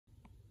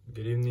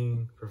Good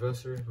evening,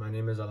 Professor. My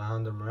name is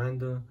Alejandro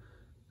Miranda.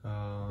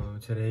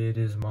 Today it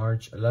is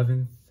March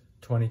 11th,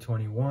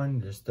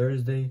 2021. It is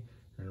Thursday,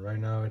 and right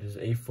now it is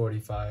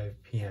 8:45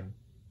 p.m.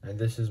 And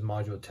this is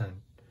Module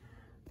 10.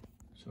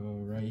 So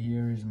right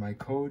here is my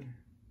code.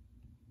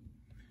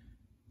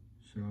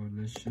 So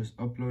let's just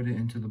upload it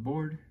into the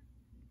board.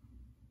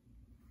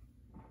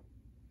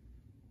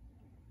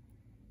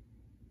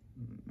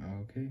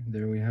 Okay,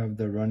 there we have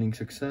the running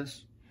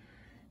success.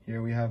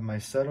 Here we have my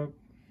setup.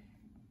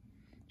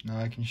 Now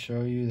I can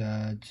show you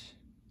that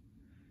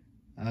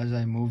as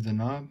I move the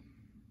knob,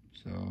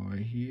 so right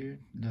here,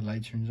 the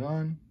light turns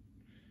on,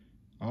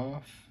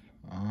 off,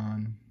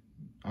 on,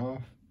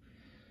 off.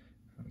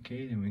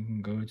 Okay, then we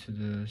can go to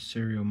the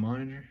serial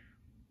monitor.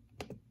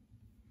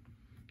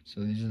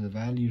 So these are the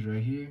values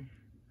right here.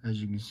 As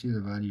you can see,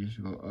 the values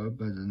go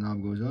up as the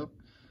knob goes up,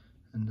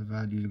 and the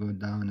values go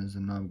down as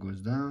the knob goes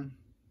down.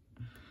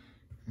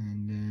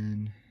 And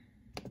then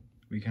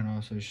we can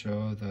also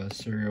show the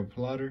serial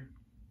plotter.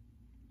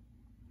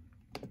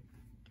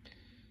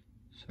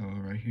 So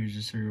right here's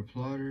the serial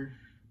plotter.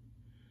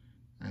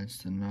 That's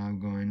the knob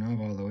going up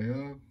all the way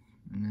up,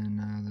 and then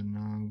now the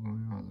knob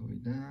going all the way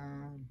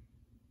down,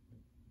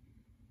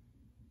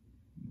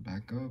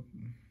 back up.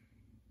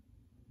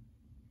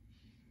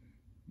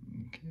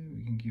 Okay,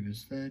 we can keep it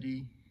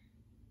steady.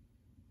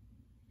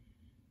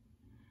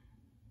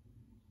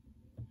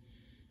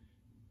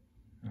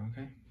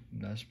 Okay,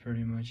 that's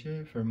pretty much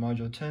it for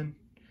Module 10.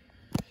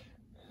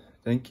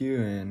 Thank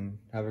you and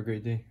have a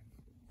great day.